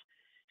signs.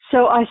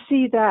 So I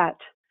see that.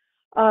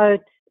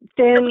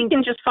 Then so we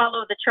can just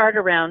follow the chart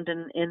around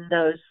in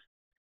those,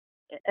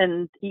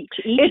 and each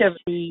of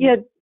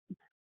the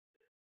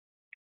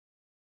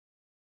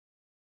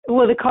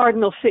well, the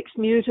cardinal fixed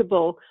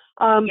mutable.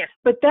 Yes.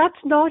 But that's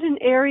not an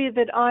area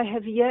that I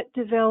have yet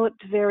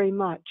developed very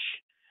much.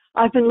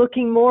 I've been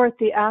looking more at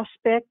the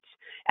aspects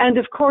and,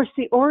 of course,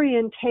 the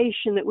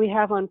orientation that we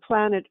have on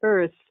planet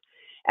Earth,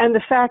 and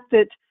the fact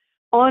that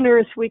on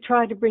Earth we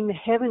try to bring the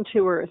heaven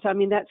to Earth. I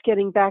mean, that's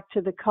getting back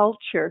to the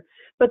culture.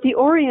 But the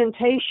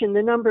orientation,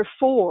 the number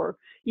 4,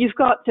 you've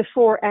got the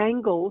 4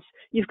 angles,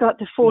 you've got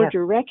the 4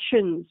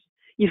 directions,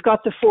 you've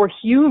got the 4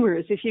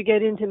 humors if you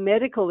get into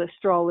medical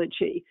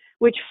astrology,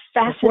 which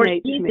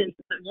fascinates me.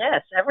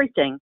 Yes,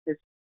 everything is.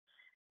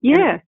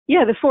 Yeah,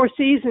 the 4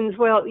 seasons.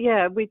 Well,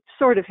 yeah, we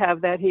sort of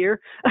have that here.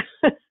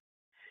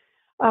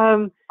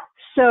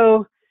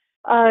 So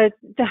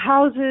the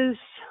houses,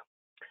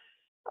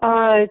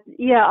 I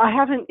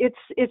haven't,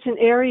 it's an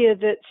area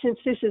that since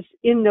this is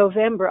in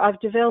November, I've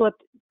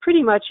developed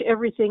pretty much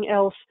everything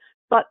else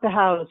but the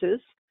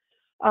houses.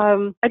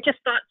 I just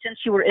thought since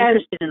you were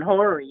interested in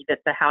horary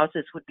that the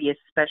houses would be a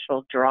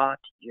special draw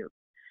to you.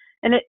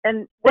 And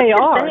they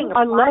are.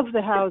 I love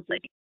the houses.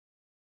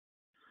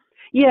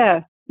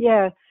 Yeah.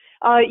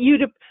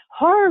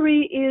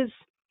 Horary is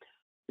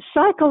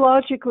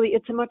psychologically,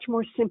 it's a much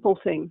more simple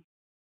thing.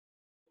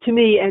 To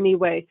me,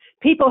 anyway.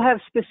 People have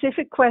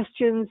specific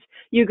questions.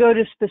 You go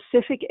to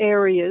specific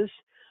areas.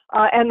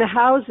 And the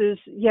houses,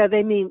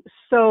 they mean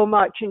so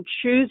much. And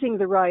choosing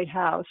the right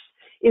house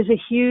is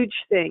a huge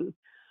thing.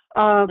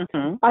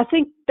 I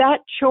think that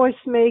choice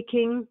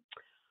making,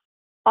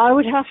 I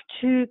would have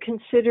to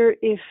consider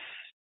if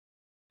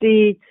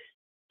the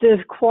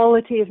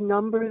quality of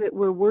number that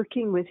we're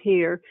working with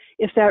here,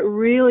 if that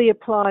really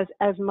applies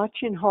as much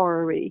in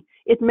horary.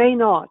 It may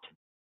not.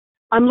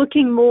 I'm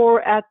looking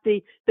more at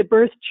the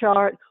birth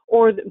chart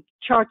or the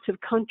charts of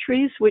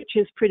countries, which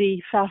is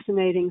pretty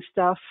fascinating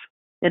stuff.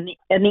 And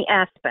the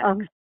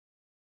aspects.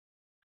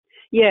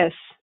 Yes,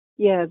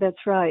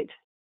 that's right.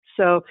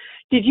 So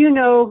did you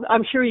know,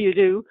 I'm sure you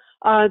do,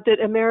 that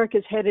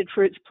America's headed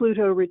for its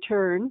Pluto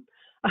return?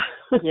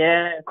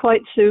 Yeah.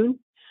 Quite soon.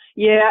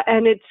 Yeah,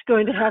 and it's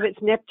going to have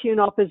its Neptune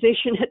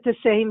opposition at the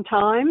same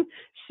time.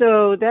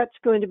 So that's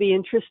going to be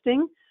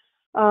interesting.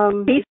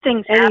 These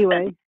things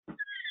happen.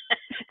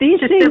 These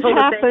things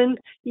happen.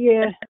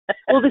 Yeah.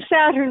 Well, the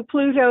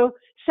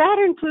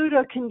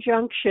Saturn-Pluto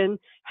conjunction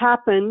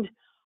happened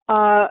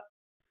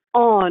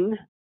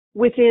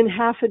within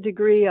half a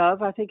degree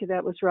of, I think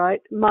that was right,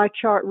 my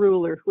chart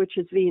ruler, which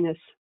is Venus.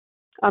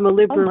 I'm a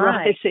Libra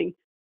rising.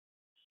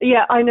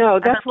 Yeah, I know.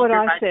 That's what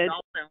I said.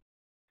 Also.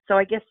 So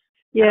I guess,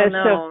 I don't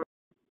know.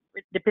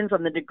 It depends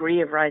on the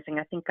degree of rising.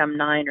 I think I'm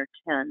 9 or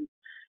 10.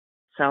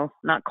 So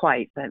not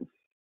quite, but.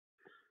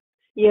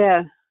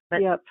 Yeah.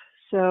 Yep.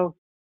 So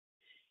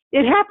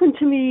it happened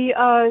to me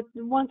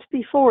once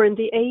before in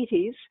the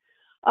 80s.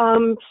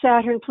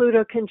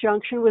 Saturn-Pluto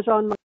conjunction was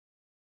on my.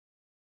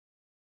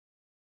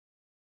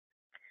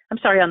 I'm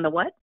sorry, on the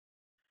what?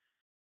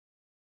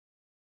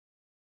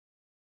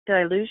 Did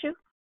I lose you?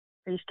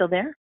 Are you still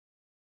there?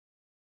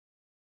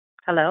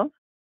 Hello?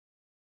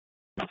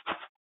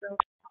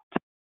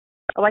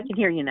 Oh, I can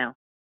hear you now.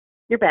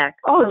 You're back.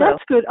 Oh, hello.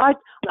 That's good.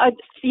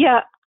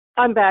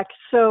 I'm back.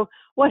 So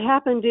what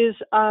happened is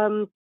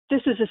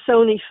this is a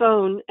Sony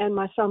phone, and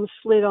my thumb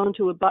slid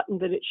onto a button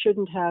that it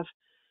shouldn't have.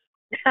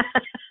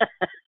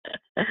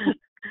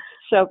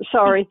 So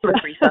sorry.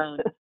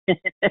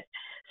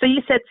 So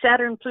you said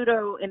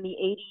Saturn-Pluto in the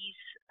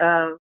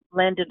 80s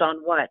landed on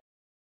what?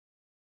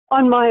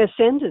 On my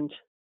ascendant.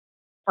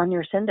 On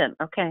your ascendant,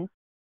 okay.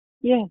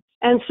 Yeah.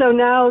 And so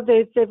now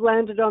they've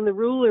landed on the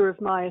ruler of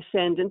my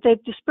ascendant.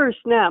 They've dispersed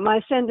now. My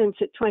ascendant's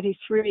at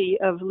 23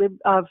 of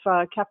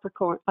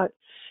Capricorn.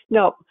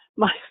 The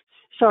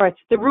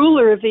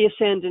ruler of the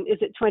ascendant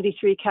is at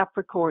 23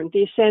 Capricorn.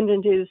 The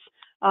ascendant is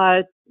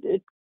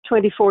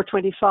 24,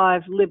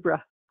 25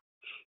 Libra.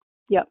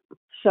 Yep.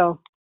 So.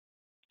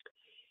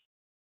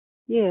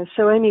 Yeah.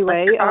 So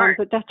anyway,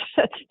 but that's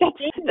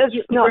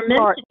you not were meant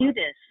part. to do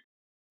this.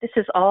 This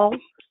has all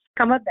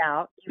come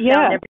about. You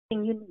found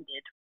everything you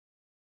needed.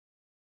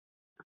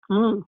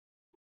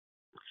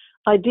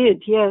 I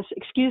did, yes.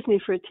 Excuse me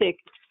for a tick.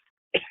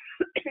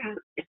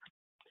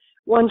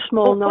 One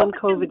small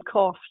non-COVID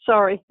cough.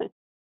 Sorry.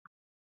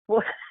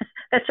 Well,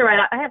 that's all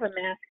right. I have a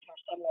mask here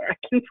somewhere I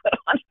can put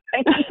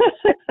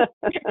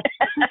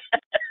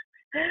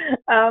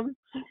on.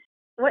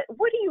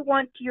 What do you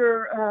want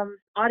your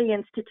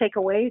audience to take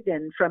away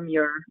then from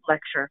your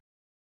lecture?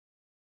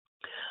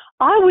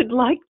 I would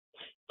like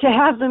to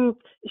have them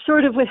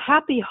sort of with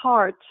happy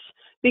hearts,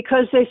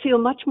 because they feel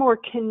much more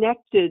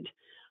connected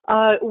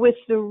with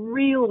the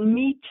real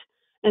meat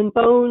and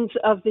bones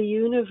of the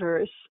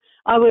universe.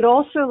 I would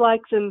also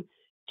like them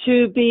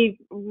to be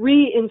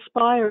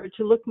re-inspired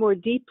to look more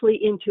deeply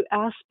into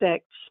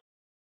aspects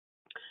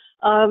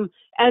and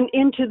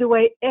into the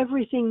way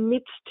everything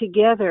knits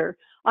together.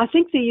 I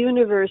think the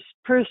universe,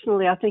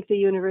 personally, I think the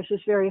universe is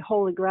very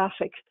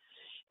holographic.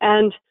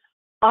 And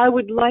I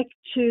would like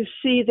to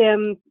see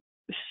them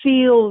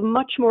feel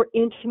much more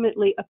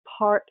intimately a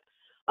part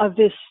of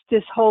this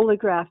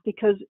holograph,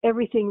 because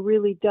everything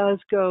really does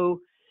go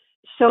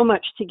so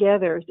much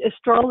together.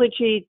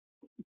 Astrology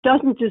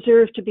doesn't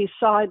deserve to be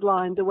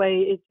sidelined the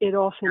way it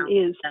often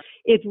is.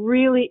 It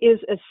really is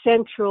a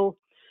central,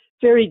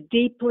 very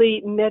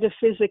deeply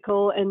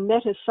metaphysical and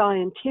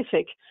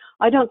meta-scientific.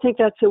 I don't think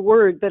that's a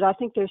word, but I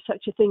think there's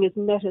such a thing as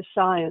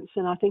meta-science,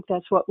 and I think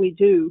that's what we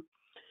do.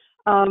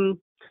 And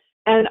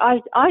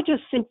I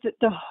just think that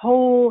the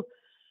whole,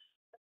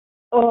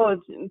 or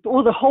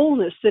the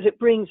wholeness that it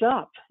brings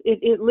up,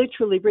 it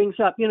literally brings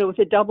up, with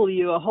a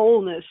W, a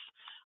wholeness,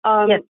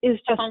 yes, is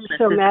just wholeness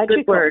so is magical. a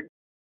good word.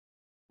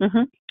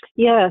 Mm-hmm.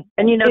 Yeah,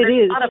 and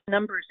there's a lot of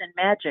numbers in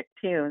magic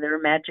too. There are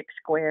magic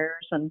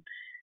squares, and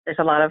there's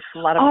a lot of.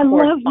 I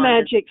love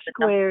magic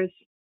squares.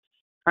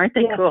 Aren't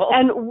they cool?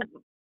 And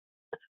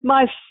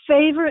my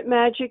favorite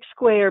magic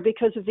square,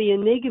 because of the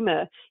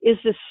enigma, is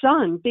the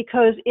sun,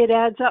 because it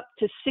adds up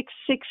to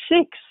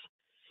 666.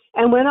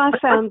 And when I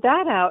found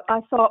that out,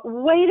 I thought,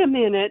 wait a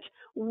minute,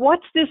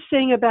 what's this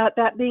thing about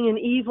that being an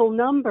evil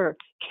number?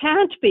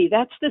 Can't be.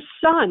 That's the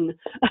sun.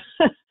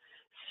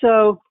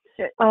 So,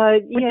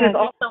 which is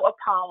also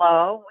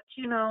Apollo, which,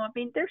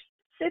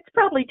 it's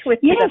probably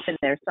twisted up in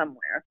there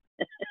somewhere.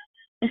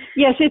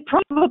 Yes, it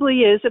probably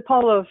is.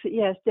 Apollo,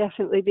 yes,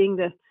 definitely being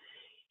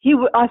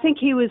I think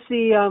he was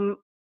the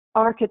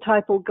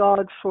archetypal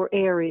god for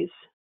Aries.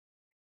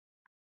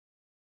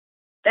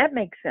 That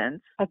makes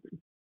sense.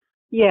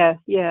 Yeah.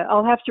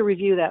 I'll have to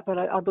review that, but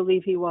I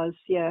believe he was,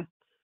 yeah.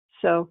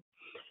 So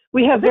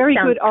we have very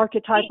good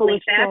archetypal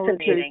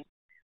astrologers.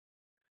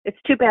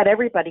 It's too bad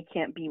everybody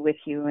can't be with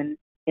you.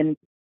 Is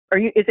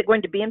it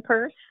going to be in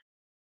Perth,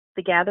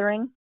 the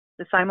gathering,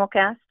 the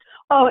simulcast?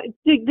 Oh,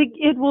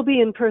 it will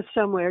be in Perth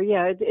somewhere,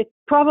 yeah. It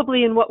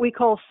probably in what we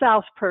call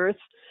South Perth.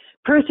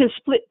 Perth is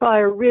split by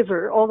a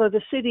river, although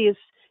the city is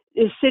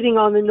sitting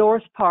on the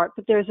north part,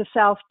 but there's a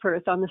South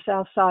Perth on the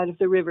south side of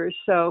the river.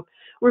 So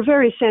we're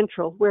very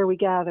central where we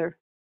gather.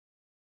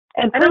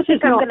 And I don't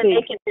think I'm going to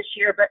make it this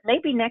year, but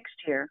maybe next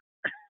year.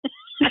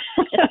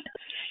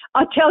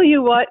 I'll tell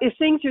you what, if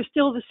things are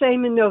still the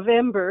same in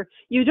November,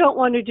 you don't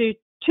want to do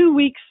 2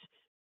 weeks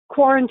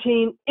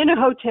quarantine in a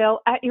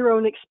hotel at your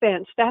own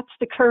expense. That's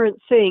the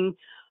current thing.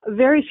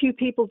 Very few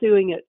people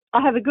doing it. I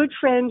have a good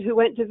friend who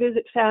went to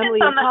visit family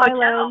in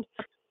Thailand.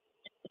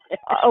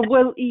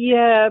 Well,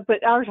 yeah,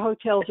 but our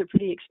hotels are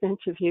pretty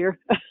expensive here.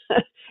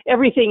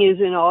 Everything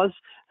is in Oz.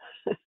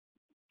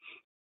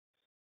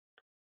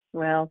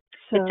 Well,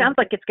 it sounds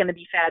like it's going to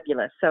be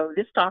fabulous. So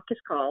this talk is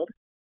called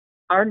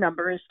Our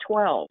Number is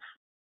 12,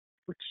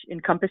 which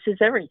encompasses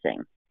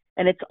everything.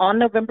 And it's on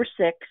November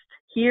 6th.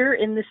 Here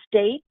in the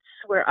States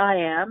where I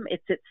am,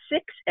 it's at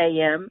 6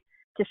 a.m.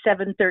 to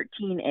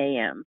 7:13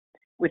 a.m.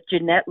 with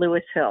Jeanette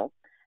Lewis Hill.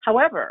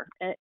 However,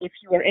 if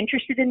you are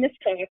interested in this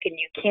talk and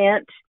you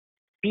can't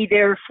be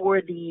there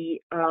for the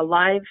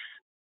live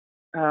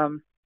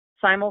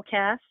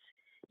simulcast,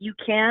 you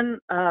can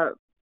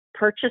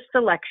purchase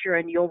the lecture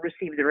and you'll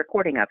receive the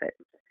recording of it,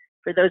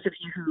 for those of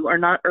you who are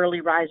not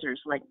early risers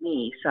like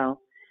me. So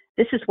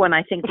this is one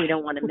I think we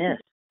don't want to miss.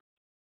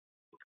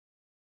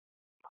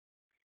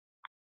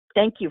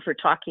 Thank you for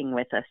talking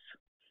with us.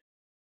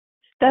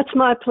 That's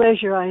my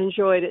pleasure. I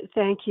enjoyed it.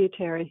 Thank you,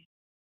 Terry.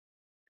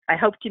 I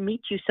hope to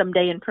meet you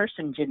someday in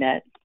person,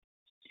 Jeanette.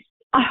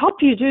 I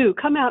hope you do.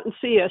 Come out and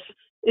see us.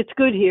 It's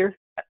good here.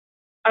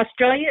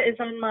 Australia is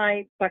on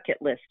my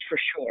bucket list for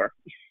sure.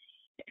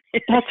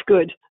 That's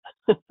good.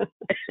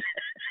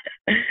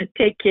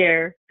 Take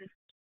care.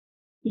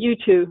 You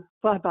too.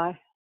 Bye-bye.